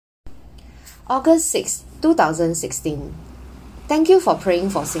August 6, 2016. Thank you for praying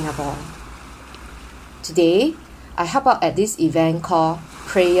for Singapore. Today, I help out at this event called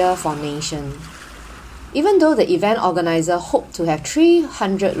Prayer for Nation. Even though the event organizer hoped to have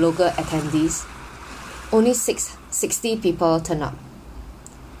 300 local attendees, only 60 people turned up.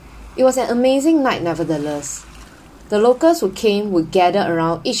 It was an amazing night nevertheless. The locals who came would gather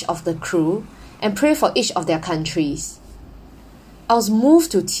around each of the crew and pray for each of their countries. I was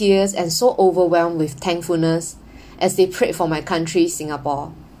moved to tears and so overwhelmed with thankfulness as they prayed for my country,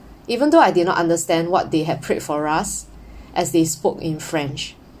 Singapore, even though I did not understand what they had prayed for us, as they spoke in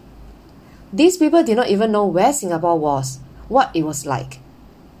French. These people did not even know where Singapore was, what it was like.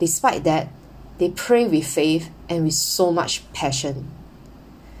 Despite that, they prayed with faith and with so much passion.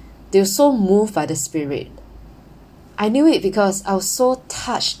 They were so moved by the Spirit. I knew it because I was so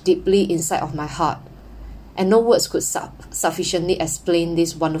touched deeply inside of my heart, and no words could sufficiently explain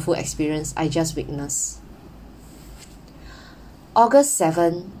this wonderful experience I just witnessed. August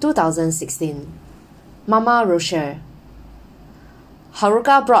 7, 2016. Mama Rochelle.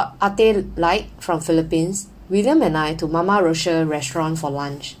 Haruka brought Ate Light from Philippines, William and I to Mama Rochelle restaurant for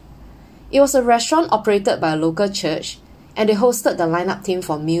lunch. It was a restaurant operated by a local church, and they hosted the lineup team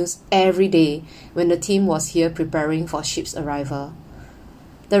for meals every day when the team was here preparing for ship's arrival.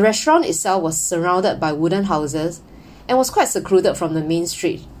 The restaurant itself was surrounded by wooden houses and was quite secluded from the main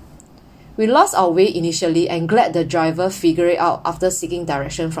street. We lost our way initially and glad the driver figured it out after seeking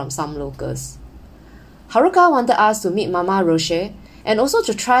direction from some locals. Haruka wanted us to meet Mama Rochelle and also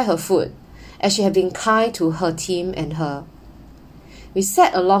to try her food, as she had been kind to her team and her. We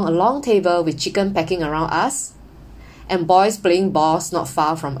sat along a long table with chicken pecking around us and boys playing balls not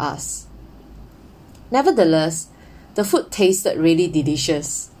far from us. Nevertheless, the food tasted really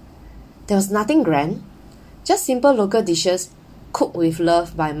delicious. There was nothing grand, just simple local dishes cooked with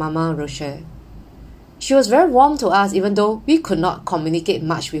love by Mama Rochelle. She was very warm to us even though we could not communicate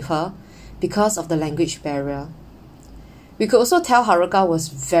much with her because of the language barrier. We could also tell Haruka was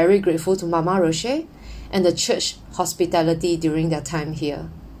very grateful to Mama Rochelle and the church hospitality during their time here.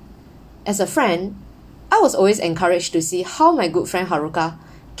 As a friend, I was always encouraged to see how my good friend Haruka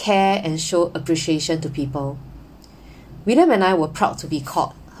care and show appreciation to people. William and I were proud to be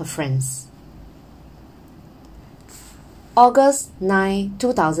called her friends. August 9,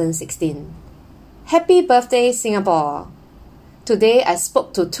 2016. Happy birthday, Singapore! Today I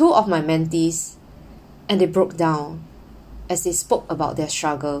spoke to two of my mentees and they broke down as they spoke about their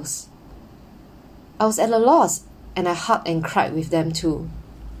struggles. I was at a loss and I hugged and cried with them too.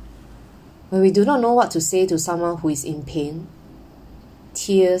 When we do not know what to say to someone who is in pain,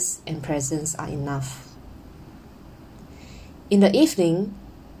 tears and presence are enough. In the evening,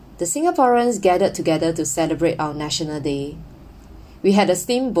 the Singaporeans gathered together to celebrate our National Day. We had a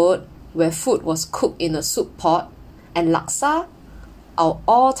steamboat where food was cooked in a soup pot and laksa, our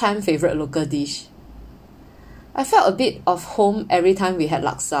all-time favourite local dish. I felt a bit of home every time we had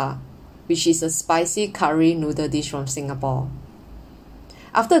laksa, which is a spicy curry noodle dish from Singapore.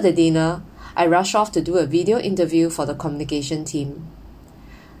 After the dinner, I rushed off to do a video interview for the communication team.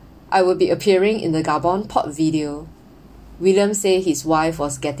 I will be appearing in the Gabon port video. William said his wife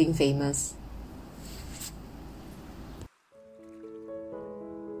was getting famous.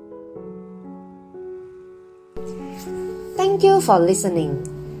 Thank you for listening.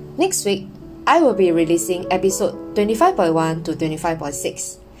 Next week, I will be releasing episode 25.1 to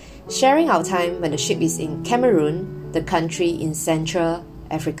 25.6, sharing our time when the ship is in Cameroon, the country in Central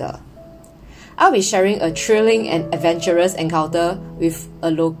Africa. I'll be sharing a thrilling and adventurous encounter with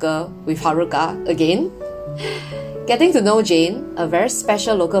a local, with Haruka again, getting to know Jane, a very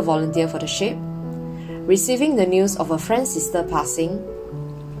special local volunteer for the ship, receiving the news of a friend's sister passing,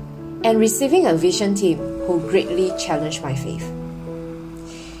 and receiving a vision team who greatly challenged my faith.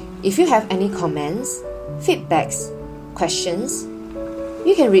 If you have any comments, feedbacks, questions,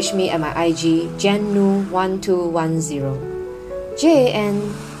 you can reach me at my IG JanNgoo1210,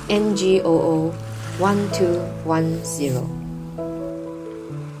 JanNgoo1210.